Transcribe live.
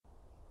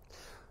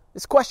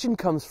This question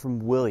comes from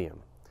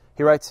William.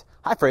 He writes,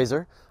 "Hi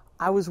Fraser,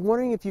 I was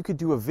wondering if you could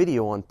do a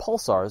video on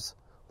pulsars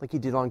like you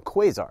did on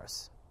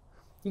quasars."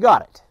 You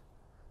got it.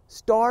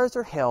 Stars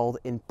are held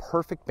in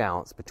perfect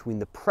balance between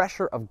the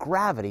pressure of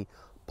gravity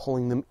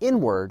pulling them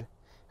inward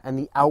and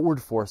the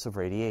outward force of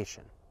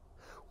radiation.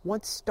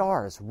 Once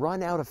stars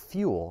run out of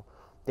fuel,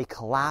 they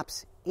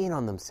collapse in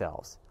on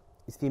themselves.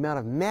 It's the amount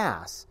of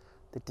mass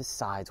that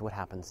decides what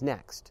happens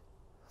next.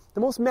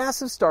 The most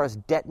massive stars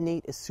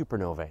detonate as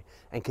supernovae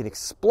and can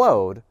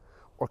explode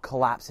or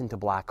collapse into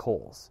black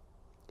holes.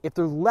 If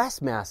they're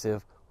less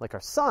massive, like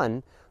our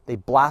sun, they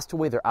blast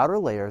away their outer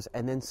layers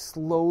and then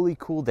slowly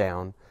cool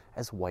down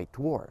as white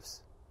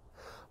dwarfs.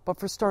 But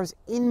for stars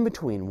in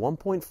between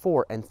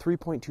 1.4 and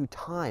 3.2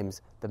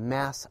 times the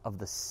mass of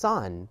the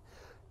sun,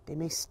 they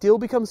may still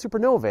become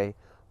supernovae,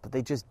 but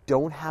they just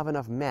don't have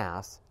enough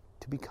mass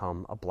to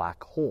become a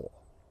black hole.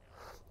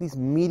 These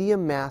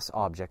medium mass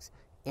objects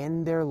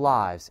end their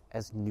lives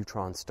as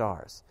neutron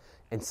stars,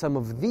 and some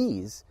of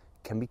these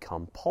can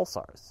become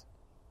pulsars.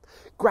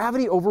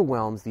 Gravity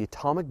overwhelms the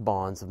atomic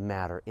bonds of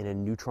matter in a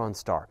neutron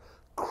star,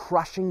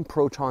 crushing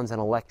protons and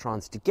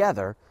electrons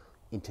together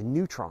into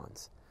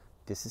neutrons.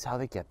 This is how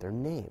they get their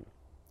name.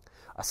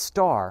 A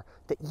star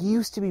that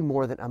used to be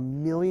more than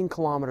 1,000,000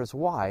 kilometers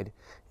wide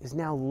is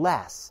now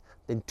less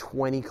than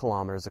 20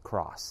 kilometers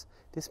across.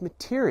 This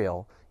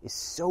material is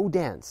so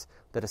dense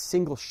that a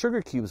single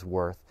sugar cube's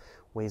worth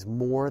weighs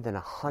more than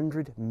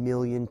 100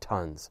 million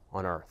tons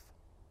on Earth.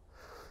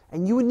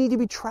 And you would need to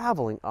be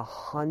traveling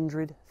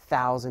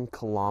 100,000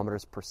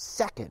 kilometers per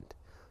second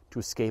to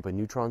escape a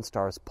neutron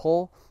star's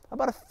pull,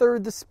 about a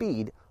third the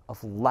speed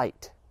of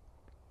light.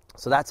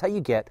 So that's how you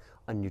get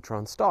a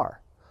neutron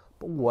star.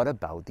 But what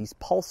about these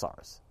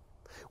pulsars?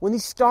 When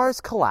these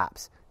stars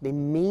collapse, they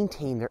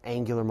maintain their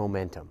angular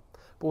momentum.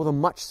 But with a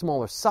much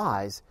smaller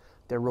size,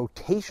 their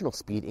rotational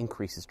speed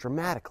increases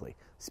dramatically,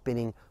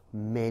 spinning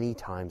many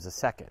times a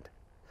second.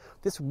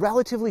 This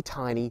relatively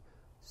tiny,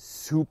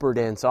 super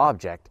dense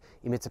object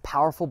emits a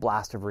powerful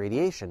blast of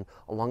radiation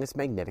along its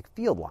magnetic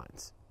field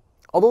lines.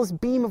 Although this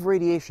beam of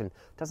radiation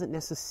doesn't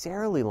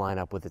necessarily line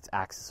up with its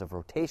axis of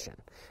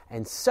rotation,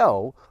 and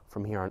so,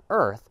 from here on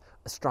Earth,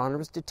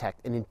 astronomers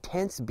detect an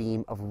intense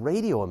beam of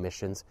radio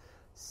emissions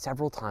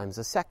several times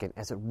a second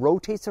as it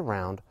rotates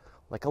around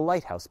like a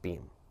lighthouse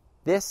beam.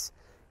 This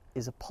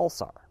is a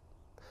pulsar.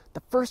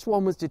 The first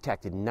one was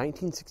detected in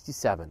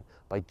 1967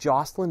 by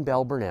Jocelyn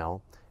Bell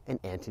Burnell and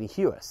Anthony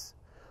Hewis.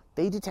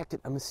 They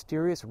detected a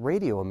mysterious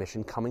radio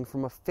emission coming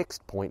from a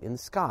fixed point in the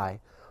sky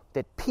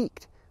that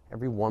peaked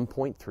every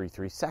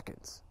 1.33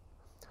 seconds.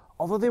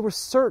 Although they were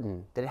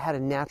certain that it had a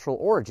natural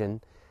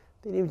origin,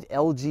 they named it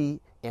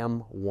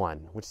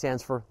LGM1, which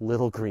stands for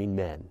Little Green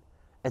Men.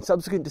 And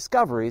subsequent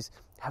discoveries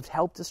have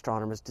helped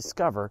astronomers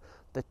discover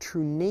the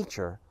true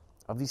nature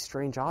of these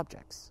strange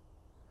objects.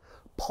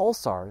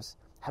 Pulsars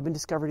have been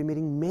discovered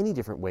emitting many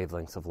different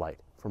wavelengths of light,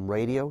 from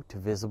radio to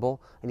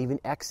visible and even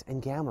X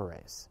and gamma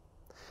rays.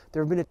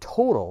 There have been a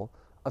total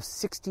of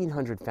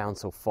 1,600 found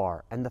so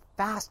far, and the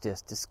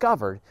fastest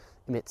discovered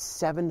emits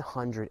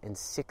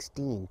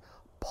 716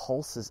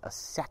 pulses a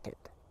second.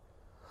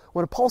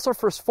 When a pulsar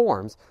first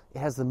forms, it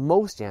has the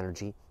most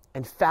energy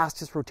and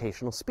fastest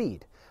rotational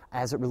speed.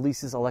 As it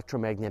releases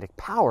electromagnetic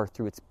power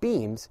through its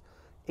beams,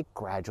 it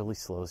gradually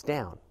slows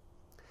down.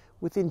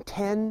 Within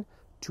 10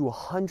 to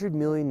 100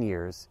 million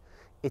years,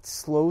 it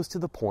slows to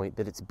the point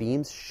that its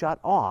beams shut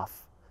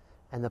off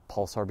and the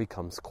pulsar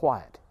becomes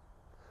quiet.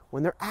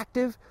 When they're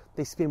active,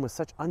 they spin with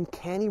such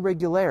uncanny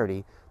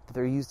regularity that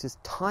they're used as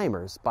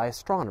timers by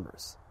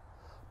astronomers.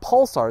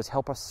 Pulsars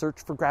help us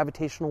search for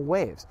gravitational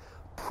waves,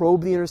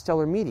 probe the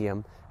interstellar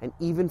medium, and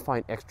even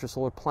find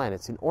extrasolar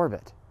planets in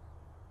orbit.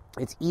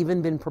 It's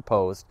even been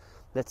proposed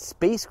that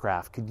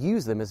spacecraft could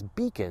use them as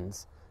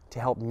beacons to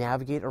help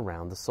navigate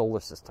around the solar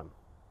system.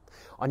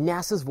 On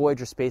NASA's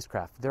Voyager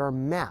spacecraft, there are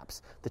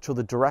maps that show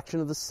the direction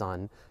of the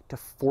sun to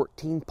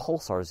 14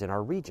 pulsars in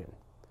our region.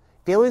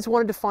 If aliens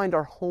wanted to find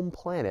our home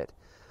planet,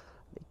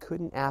 they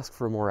couldn't ask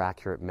for a more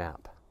accurate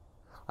map.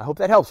 I hope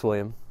that helps,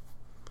 William.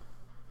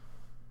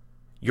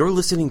 You're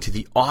listening to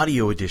the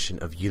audio edition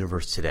of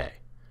Universe Today.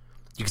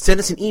 You can send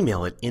us an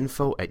email at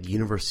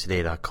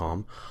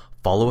info@universetoday.com,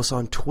 follow us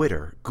on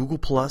Twitter, Google+,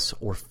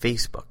 or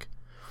Facebook,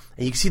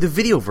 and you can see the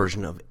video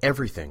version of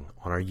everything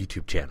on our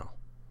YouTube channel.